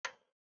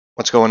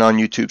What's going on,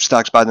 YouTube?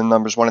 Stocks by the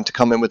Numbers wanted to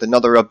come in with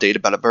another update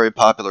about a very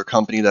popular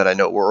company that I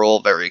know we're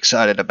all very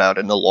excited about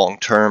in the long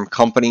term.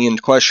 Company in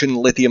question,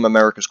 Lithium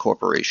Americas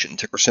Corporation,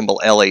 ticker symbol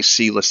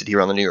LAC, listed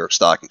here on the New York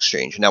Stock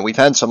Exchange. Now, we've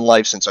had some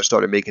life since I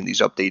started making these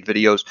update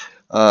videos,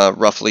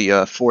 roughly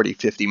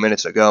 40-50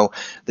 minutes ago.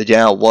 The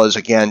Dow was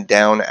again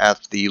down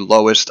at the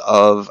lowest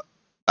of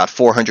about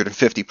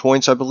 450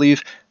 points, I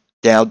believe.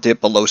 Dow dipped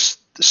below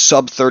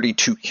sub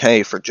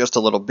 32K for just a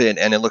little bit,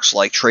 and it looks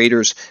like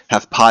traders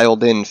have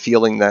piled in,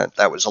 feeling that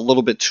that was a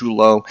little bit too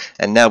low,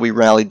 and now we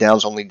rallied.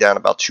 Dow's only down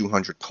about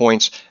 200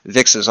 points.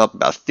 VIX is up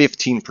about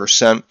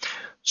 15%.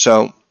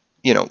 So,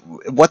 you know,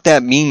 what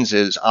that means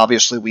is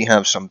obviously we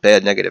have some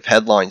bad negative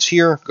headlines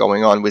here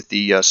going on with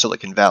the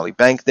Silicon Valley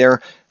Bank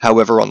there.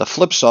 However, on the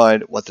flip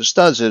side, what this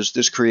does is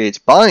this creates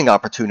buying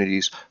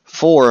opportunities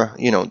for,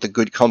 you know, the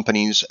good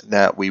companies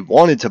that we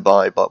wanted to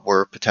buy but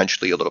were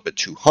potentially a little bit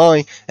too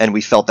high, and we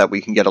felt that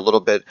we can get a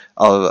little bit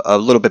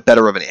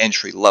better of an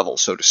entry level,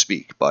 so to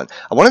speak. But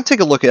I want to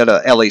take a look at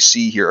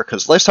LAC here,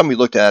 because last time we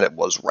looked at it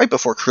was right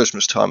before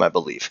Christmas time, I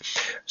believe.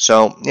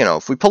 So, you know,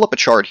 if we pull up a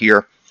chart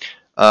here,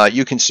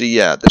 you can see,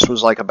 yeah, this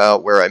was like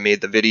about where I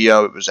made the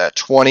video. It was at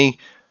 20.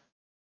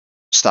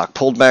 Stock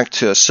pulled back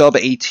to sub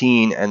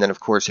 18, and then, of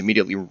course,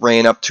 immediately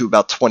ran up to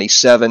about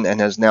 27, and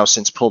has now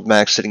since pulled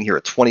back, sitting here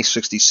at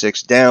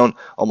 20.66, down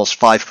almost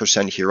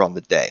 5% here on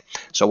the day.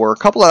 So we're a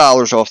couple of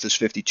dollars off this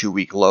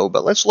 52-week low,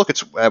 but let's look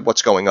at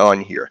what's going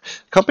on here.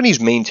 Company's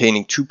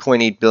maintaining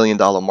 $2.8 billion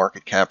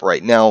market cap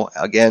right now.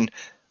 Again,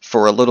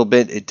 for a little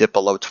bit, it dipped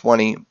below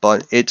 20,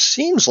 but it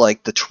seems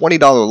like the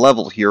 $20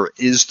 level here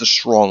is the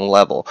strong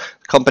level.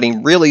 The company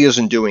really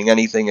isn't doing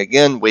anything.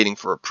 Again, waiting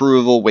for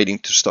approval, waiting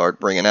to start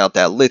bringing out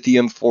that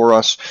lithium for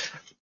us.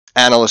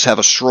 Analysts have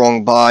a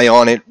strong buy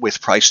on it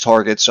with price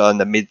targets in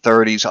the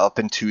mid-30s up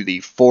into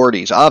the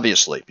 40s,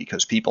 obviously,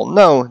 because people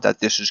know that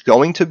this is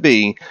going to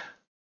be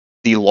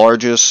the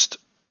largest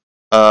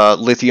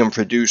lithium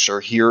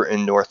producer here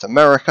in North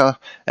America,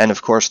 and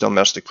of course,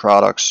 domestic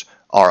products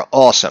are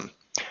awesome.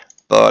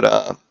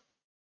 But,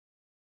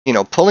 you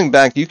know, pulling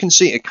back, you can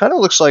see it kind of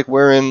looks like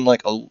we're in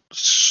like a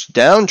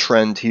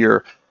downtrend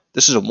here.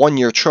 This is a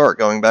one-year chart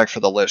going back for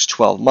the last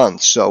 12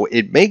 months. So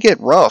it may get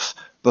rough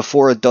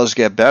before it does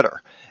get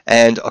better.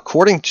 And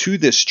according to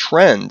this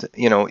trend,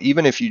 you know,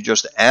 even if you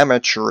just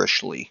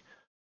amateurishly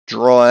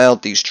draw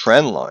out these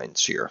trend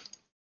lines here,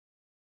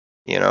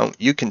 you know,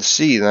 you can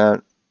see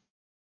that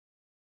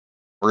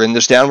we're in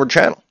this downward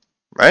channel,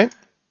 right?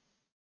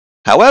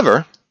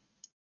 However,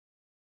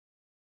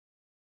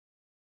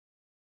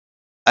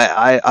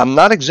 I'm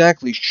not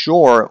exactly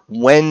sure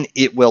when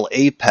it will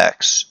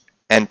apex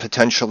and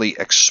potentially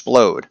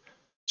explode.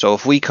 So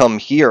if we come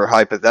here,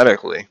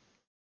 hypothetically,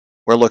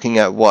 we're looking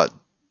at what?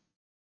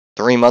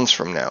 3 months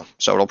from now.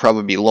 So it'll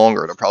probably be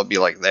longer. It'll probably be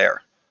like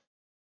there.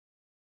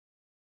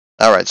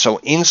 All right, so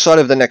inside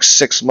of the next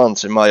 6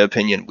 months, in my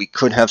opinion, we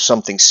could have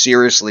something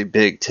seriously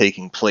big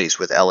taking place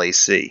with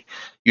LAC.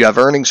 You have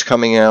earnings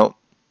coming out.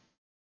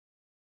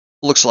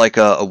 Looks like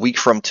a week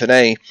from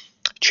today.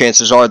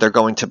 Chances are they're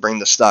going to bring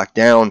the stock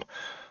down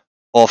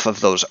off of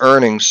those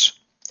earnings,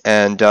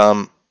 and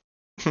little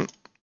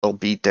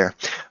beat there.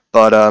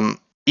 But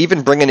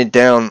even bringing it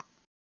down,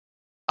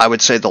 I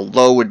would say the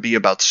low would be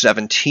about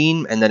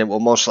 17, and then it will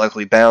most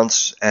likely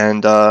bounce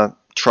and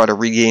try to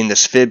regain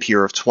this fib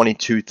here of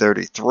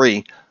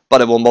 22.33,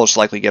 but it will most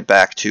likely get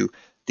back to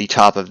the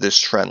top of this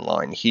trend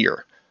line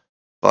here.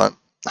 But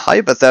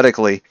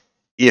hypothetically,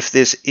 if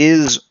this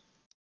is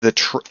the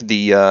trend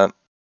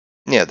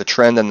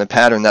and the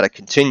pattern that it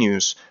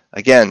continues,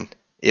 again,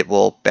 it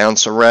will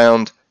bounce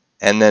around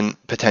and then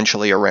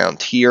potentially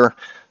around here.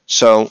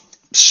 So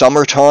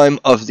summertime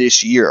of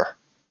this year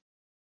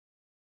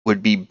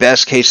would be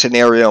best case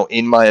scenario,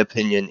 in my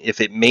opinion,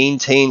 if it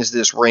maintains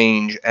this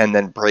range and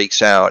then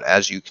breaks out.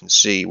 As you can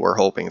see, we're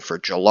hoping for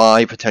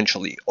July,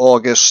 potentially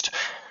August.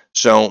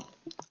 So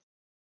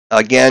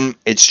again,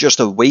 it's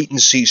just a wait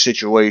and see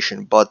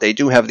situation, but they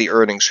do have the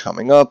earnings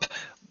coming up.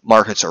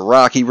 Markets are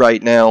rocky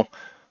right now.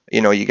 You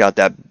know, you got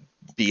that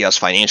BS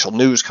financial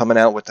news coming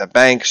out with the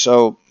bank,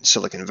 so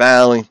Silicon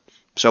Valley.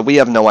 So we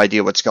have no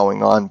idea what's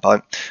going on,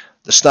 but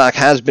the stock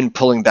has been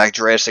pulling back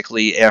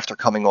drastically after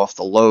coming off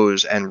the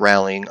lows and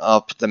rallying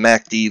up. The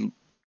MACD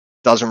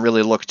doesn't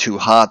really look too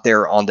hot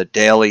there on the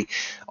daily.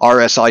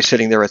 RSI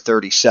sitting there at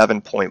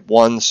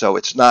 37.1, so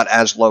it's not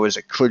as low as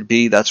it could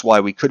be. That's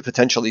why we could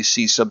potentially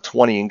see sub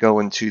 20 and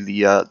go into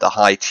the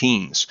high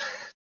teens.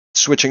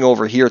 Switching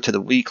over here to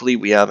the weekly,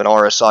 we have an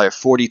RSI of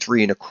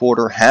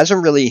 43.25.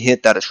 Hasn't really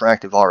hit that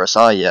attractive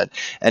RSI yet.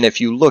 And if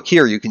you look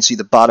here, you can see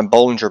the bottom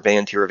Bollinger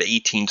Band here of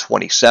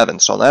 1827.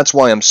 So that's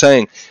why I'm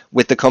saying,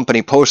 with the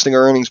company posting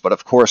earnings, but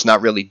of course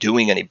not really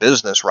doing any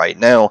business right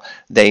now,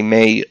 they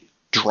may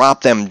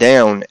drop them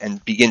down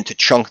and begin to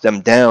chunk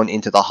them down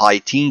into the high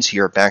teens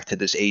here, back to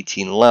this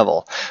 18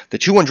 level. The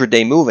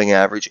 200-day moving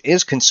average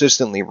is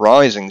consistently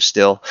rising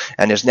still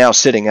and is now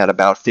sitting at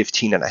about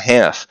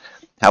 15.5.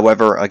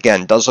 However,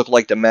 again, does look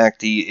like the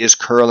MACD is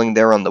curling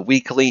there on the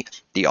weekly.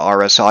 The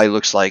RSI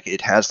looks like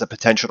it has the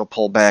potential to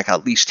pull back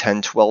at least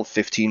 10, 12,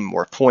 15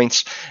 more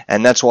points,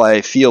 and that's why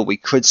I feel we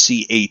could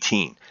see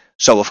 18.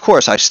 So, of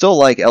course, I still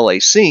like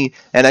LAC,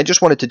 and I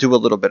just wanted to do a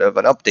little bit of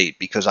an update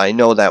because I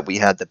know that we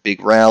had the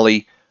big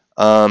rally.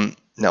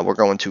 Now we're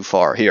going too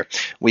far here.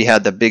 We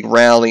had the big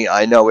rally.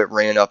 I know it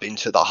ran up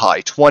into the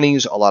high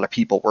 20s. A lot of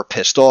people were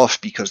pissed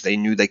off because they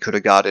knew they could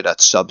have got it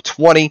at sub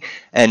 20,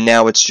 and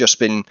now it's just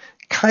been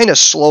kind of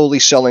slowly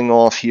selling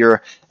off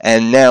here,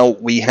 and now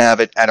we have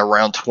it at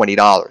around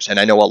 $20. And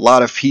I know a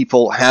lot of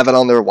people have it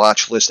on their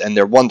watch list, and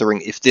they're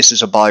wondering if this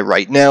is a buy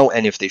right now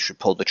and if they should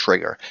pull the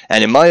trigger.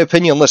 And in my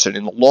opinion, listen,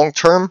 in the long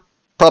term,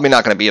 probably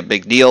not going to be a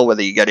big deal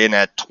whether you get in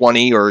at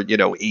 20 or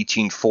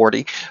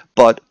 1840,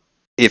 but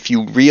if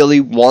you really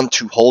want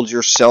to hold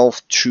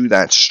yourself to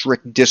that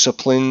strict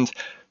disciplined,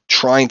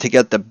 trying to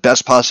get the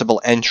best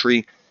possible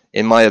entry,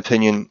 in my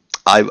opinion,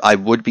 I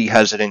would be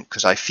hesitant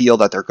because I feel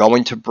that they're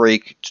going to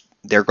bring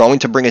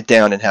it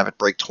down and have it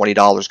break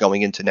 $20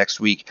 going into next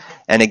week.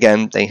 And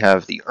again, they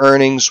have the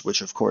earnings,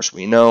 which of course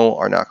we know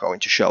are not going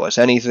to show us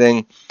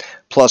anything.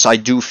 Plus, I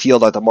do feel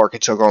that the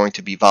markets are going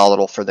to be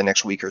volatile for the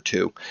next week or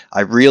two.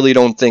 I really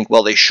don't think,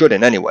 well, they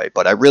shouldn't anyway,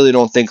 but I really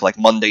don't think like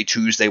Monday,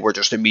 Tuesday, we're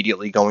just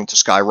immediately going to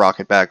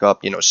skyrocket back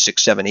up,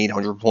 6, 7,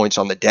 800 points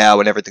on the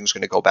Dow and everything's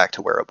going to go back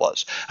to where it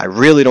was. I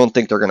really don't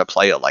think they're going to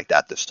play it like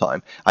that this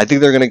time. I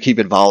think they're going to keep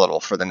it volatile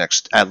for the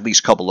next at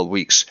least couple of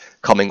weeks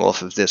coming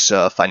off of this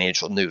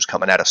financial news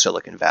coming out of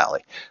Silicon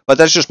Valley. But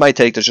that's just my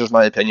take. That's just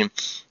my opinion.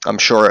 I'm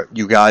sure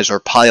you guys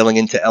are piling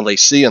into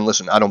LAC, and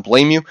listen, I don't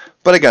blame you.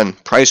 But again,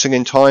 pricing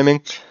and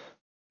timing,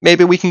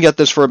 maybe we can get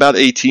this for about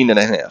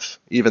 18.5,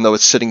 even though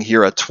it's sitting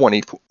here at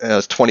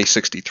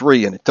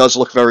 2063, and it does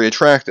look very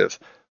attractive.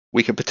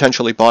 We could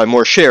potentially buy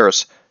more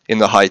shares in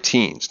the high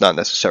teens, not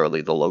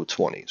necessarily the low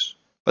 20s.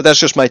 But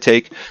that's just my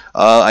take.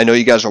 I know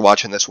you guys are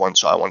watching this one,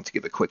 so I wanted to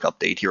give a quick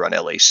update here on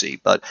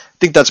LAC. But I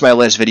think that's my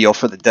last video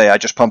for the day. I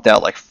just pumped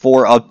out like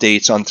 4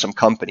 updates on some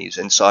companies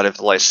inside of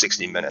the last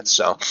 60 minutes.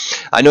 So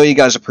I know you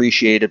guys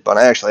appreciate it, but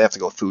I actually have to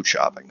go food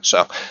shopping.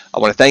 So I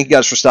want to thank you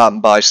guys for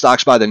stopping by.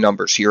 Stocks by the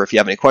numbers here. If you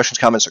have any questions,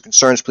 comments, or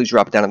concerns, please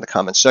drop it down in the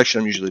comments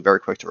section. I'm usually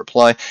very quick to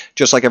reply.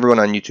 Just like everyone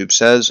on YouTube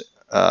says,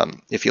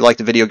 if you like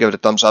the video, give it a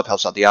thumbs up.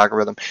 Helps out the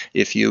algorithm.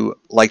 If you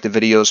like the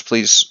videos,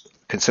 please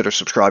consider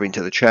subscribing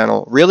to the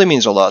channel. Really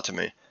means a lot to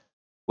me.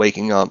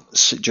 Waking up,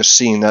 just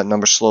seeing that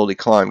number slowly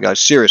climb,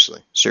 guys.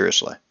 Seriously.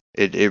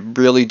 It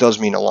really does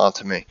mean a lot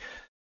to me.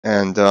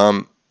 And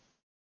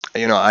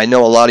I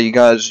know a lot of you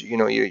guys,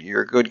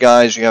 you're good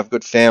guys, you have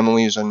good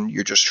families, and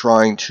you're just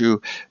trying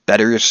to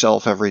better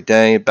yourself every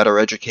day, better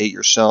educate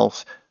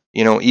yourself.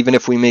 Even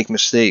if we make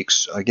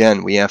mistakes,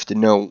 again, we have to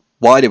know,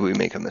 why did we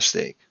make a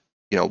mistake?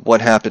 What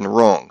happened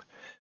wrong?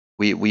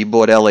 We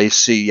bought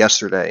LAC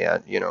yesterday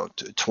at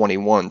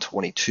 21,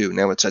 22.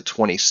 Now it's at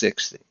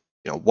 2060.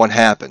 What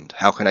happened?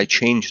 How can I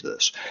change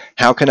this?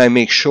 How can I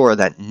make sure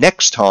that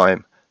next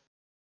time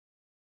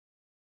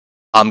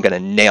I'm going to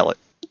nail it?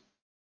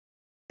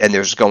 And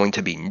there's going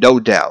to be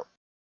no doubt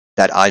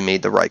that I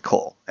made the right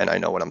call and I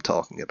know what I'm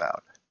talking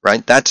about,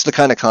 right? That's the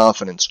kind of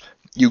confidence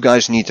you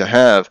guys need to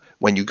have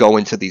when you go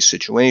into these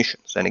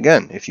situations. And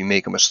again, if you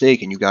make a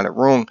mistake and you got it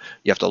wrong,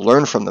 you have to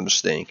learn from the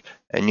mistake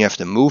and you have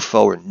to move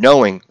forward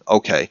knowing,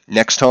 okay,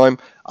 next time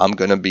I'm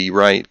going to be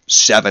right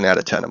 7 out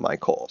of 10 of my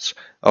calls.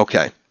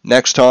 Okay,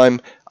 next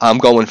time I'm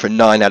going for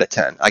 9 out of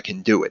 10. I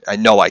can do it. I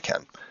know I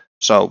can.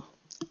 So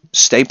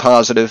stay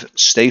positive,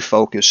 stay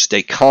focused,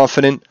 stay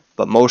confident,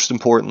 but most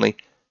importantly,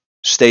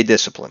 stay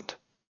disciplined.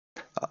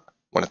 I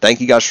want to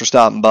thank you guys for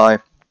stopping by.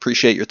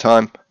 Appreciate your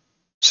time.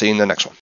 See you in the next one.